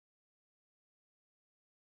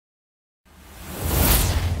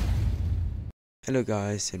Hello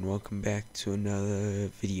guys, and welcome back to another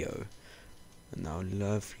video in our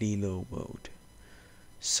lovely little world.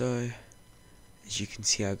 So, as you can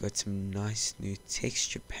see, I got some nice new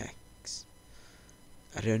texture packs.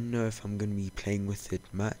 I don't know if I'm going to be playing with it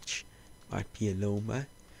much. Might be a little much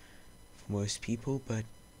for most people, but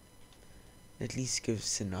at least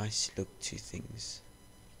gives a nice look to things.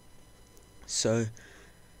 So,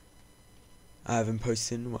 I haven't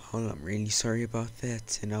posted in a while. I'm really sorry about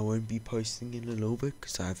that, and I won't be posting in a little bit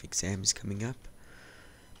because I have exams coming up.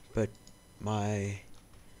 But my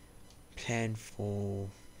plan for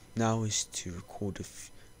now is to record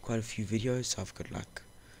quite a few videos. I've got like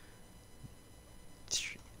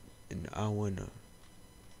an hour, no,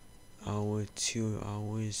 hour, 2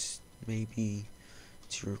 hours maybe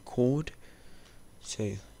to record.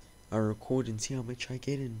 So I'll record and see how much I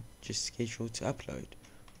get and just schedule to upload.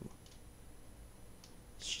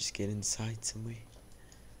 Let's just get inside somewhere.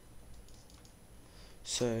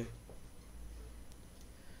 So,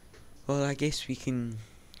 well, I guess we can.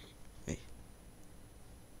 Wait.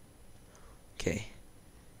 Okay,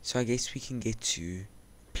 so I guess we can get to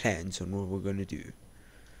plans on what we're gonna do.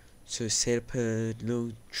 So set up a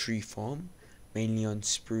little tree farm, mainly on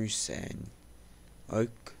spruce and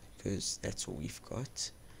oak, because that's all we've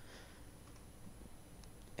got.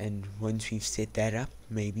 And once we've set that up,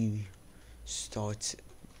 maybe start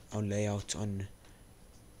our layout on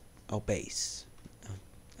our base,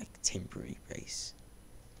 like temporary base.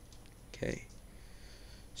 Okay,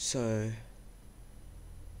 so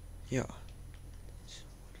yeah, so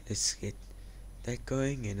let's get that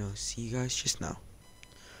going, and I'll see you guys just now.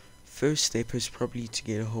 First step is probably to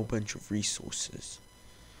get a whole bunch of resources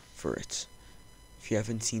for it. If you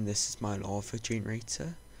haven't seen, this is my lava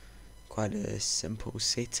generator. Quite a simple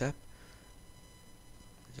setup.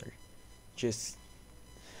 Sorry, just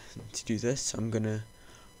to do this, I'm gonna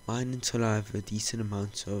mine until I have a decent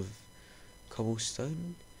amount of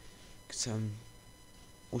cobblestone.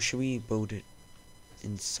 Or should we build it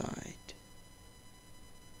inside?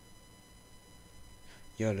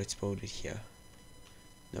 Yeah, let's build it here.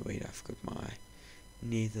 No, wait, I've got my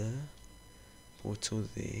nether portal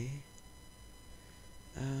there.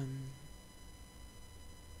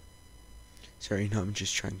 Sorry, no, I'm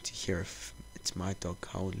just trying to hear if it's my dog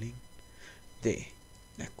howling. There,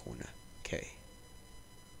 that corner. Okay.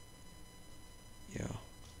 Yeah.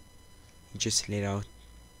 You just let out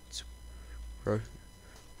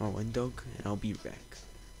my one dog, and I'll be back.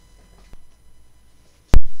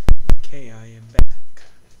 Okay, I am back.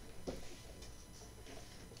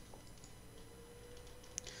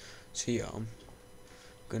 So yeah, I'm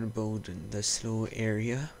gonna build in this little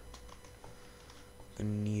area. Gonna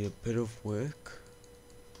need a bit of work,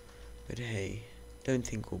 but hey, don't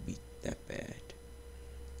think it'll be that bad.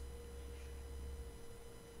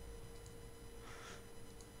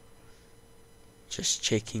 Just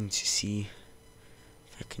checking to see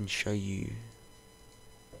if I can show you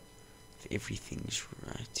if everything's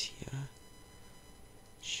right here.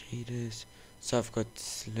 Shaders. So I've got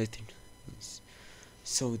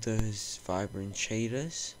so those vibrant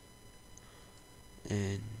shaders,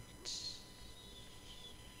 and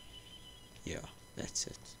yeah, that's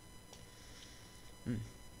it.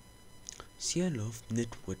 See, I love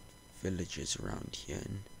knitwood villages around here,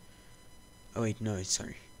 and oh wait, no,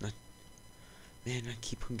 sorry, not. Man, I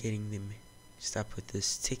keep on getting them mixed up with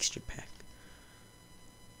this texture pack.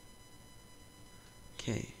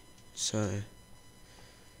 Okay, so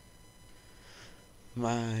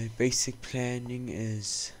my basic planning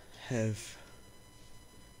is have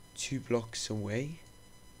 2 blocks away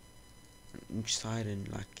on each side, and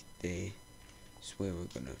like there is where we're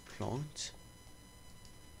gonna plant.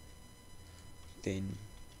 Then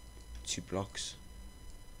 2 blocks,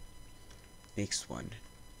 next one,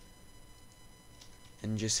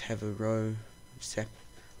 and just have a row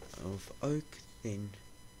of oak, then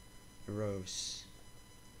a row,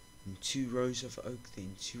 and 2 rows of oak,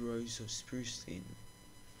 then 2 rows of spruce. Then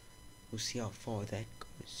we'll see how far that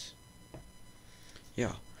goes.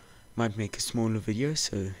 Yeah, might make a smaller video,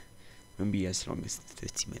 so it won't be as long as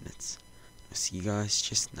 30 minutes. I'll see you guys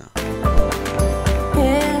just now.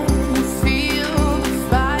 Can you feel the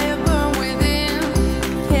fire burn within?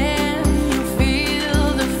 Can you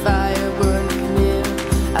feel the fire burning near?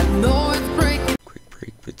 I know it's breaking. Quick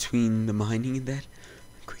break between the mining and that.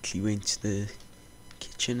 I quickly went to the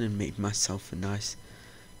kitchen and made myself a nice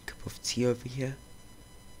cup of tea over here.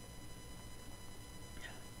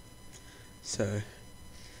 So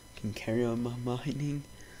I can carry on my mining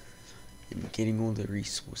and getting all the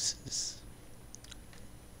resources.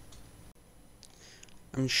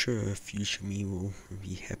 I'm sure future me will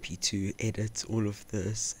be happy to edit all of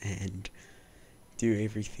this and do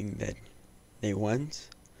everything that they want.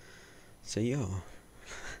 So yeah,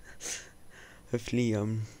 hopefully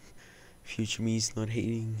future me is not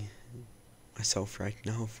hating myself right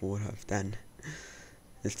now for what I've done.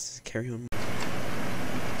 Let's carry on.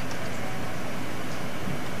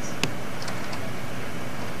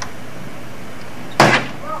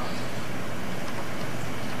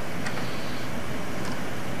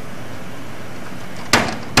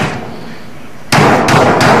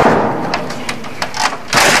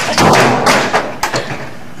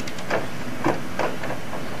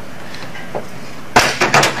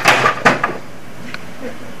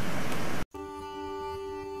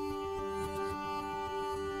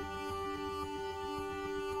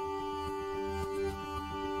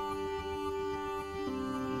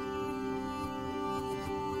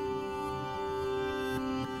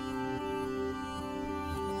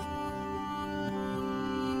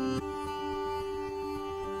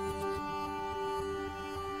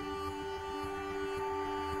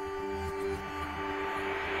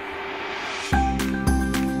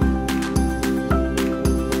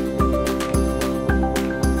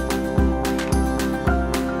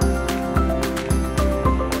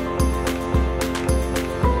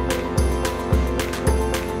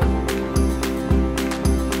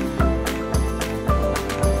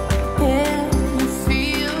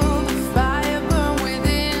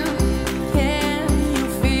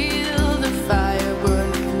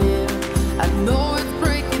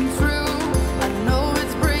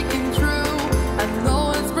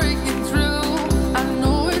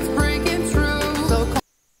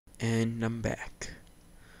 And I'm back.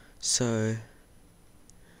 So,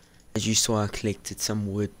 as you saw, I collected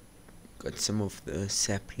some wood, got some of the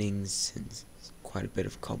saplings and quite a bit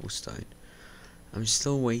of cobblestone. I'm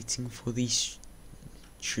still waiting for these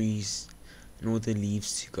trees and all the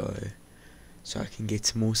leaves to go so I can get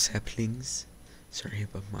some more saplings. Sorry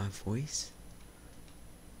about my voice.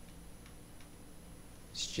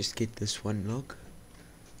 Let's just get this one log.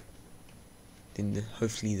 Then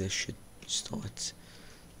hopefully this should start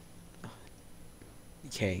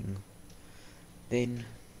decaying. Then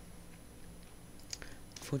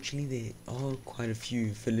unfortunately there are quite a few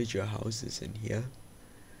villager houses in here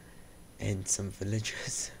and some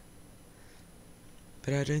villagers,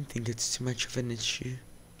 but I don't think it's too much of an issue.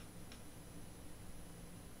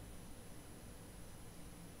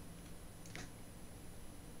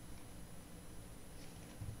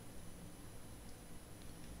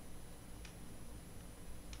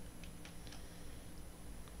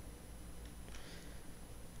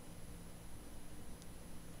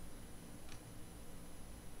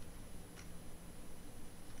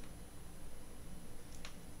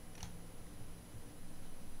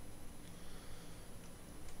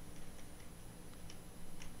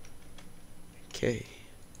 Okay,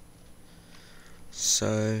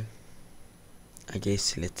 so I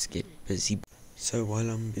guess let's get busy. So while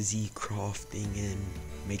I'm busy crafting and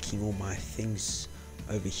making all my things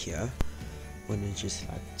over here, I want to just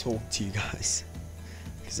talk to you guys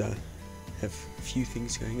because I have a few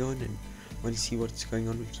things going on and want to see what's going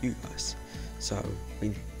on with you guys. So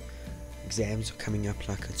when exams are coming up,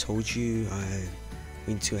 like I told you, I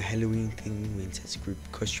went to a Halloween thing, went as a group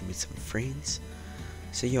costume with some friends.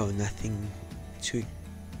 So yeah, nothing too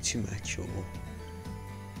much, or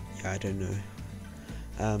yeah, I don't know.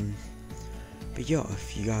 But yeah,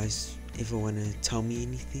 if you guys ever want to tell me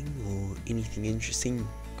anything or anything interesting,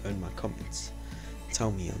 go in my comments, tell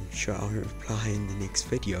me. I'm sure I'll reply in the next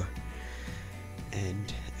video.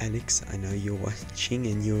 And Alex, I know you're watching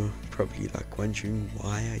and you're probably like wondering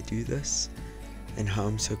why I do this and how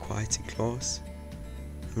I'm so quiet in class.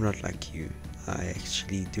 I'm not like you. I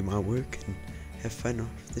actually do my work and have fun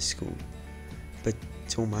after school. But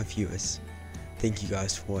to all my viewers, thank you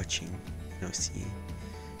guys for watching, and I'll see you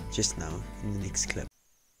just now in the next clip.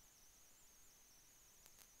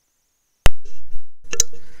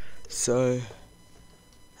 So,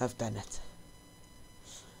 I've done it.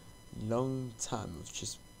 Long time of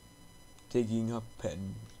just digging up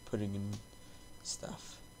and putting in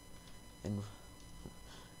stuff, and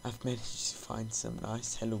I've managed to find some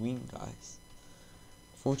nice Halloween guys.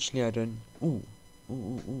 Fortunately, I don't. Ooh.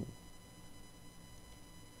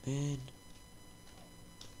 Man.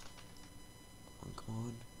 Come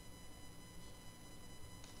on.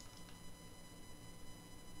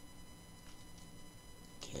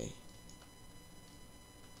 Okay.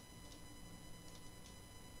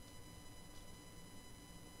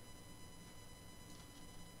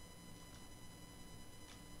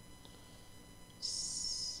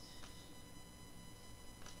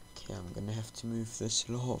 Okay, I'm gonna have to move this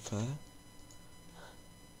lava.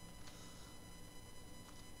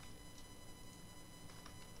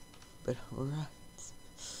 But alright.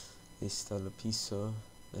 There's still a piece of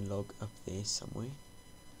the log up there somewhere.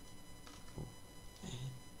 Oh, man.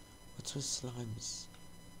 What's with slimes?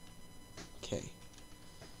 Okay.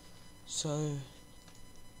 So,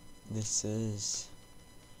 this is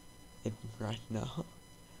it right now.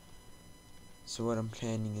 So what I'm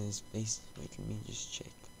planning is basically, wait, let me just check.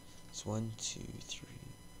 It's 1, 2, 3,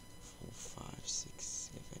 4, 5, 6,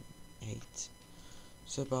 7, 8.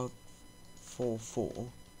 So about 4, 4.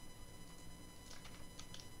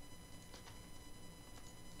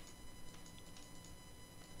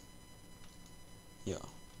 Yeah.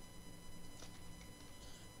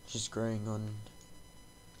 Just growing on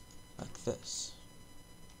like this.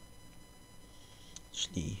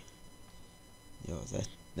 Actually, yeah,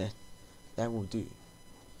 that will do.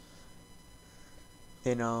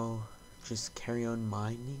 Then I'll just carry on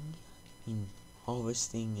mining and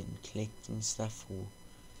harvesting and collecting stuff for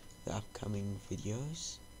the upcoming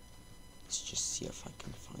videos. Let's just see if I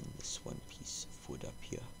can find this one piece of wood up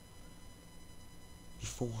here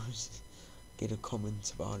before I get a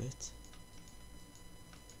comment about it.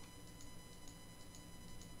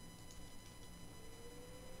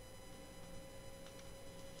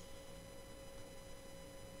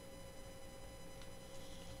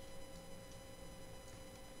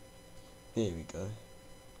 There we go.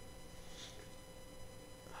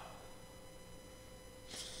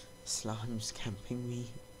 Slime's camping me.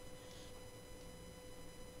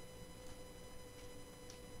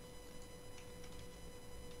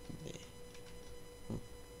 There. Oh.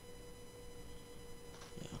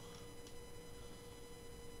 Yeah.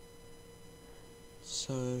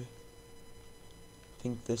 So, I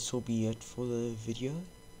think this will be it for the video.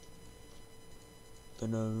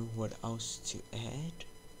 Don't know what else to add.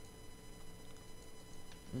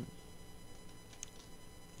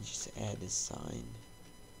 Just add a sign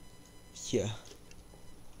here.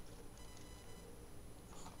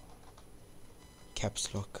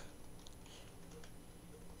 Caps lock.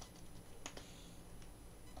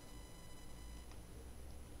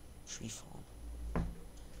 Tree farm.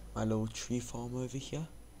 My little tree farm over here.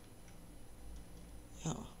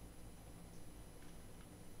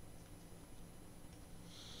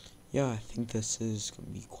 Yeah, I think this is going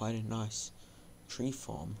to be quite a nice tree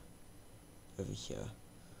farm over here.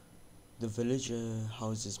 The villager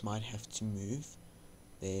houses might have to move.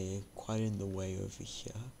 They're quite in the way over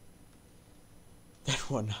here. That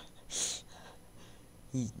one,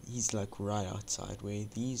 he's like right outside, where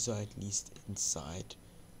these are at least inside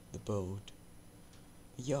the build.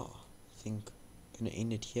 But yeah, I think I'm gonna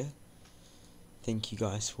end it here. Thank you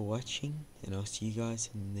guys for watching, and I'll see you guys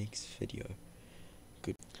in the next video.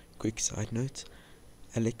 Good. Quick side note,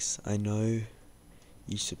 Alex, I know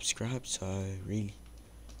you subscribe, so I really,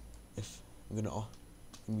 if I'm gonna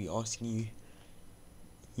be asking you,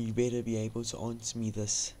 you better be able to answer me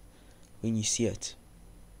this when you see it.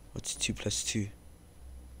 What's 2 plus 2?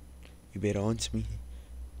 You better answer me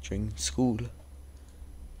during school.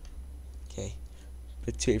 Okay,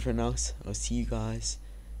 but to everyone else, I'll see you guys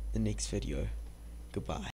in the next video. Goodbye.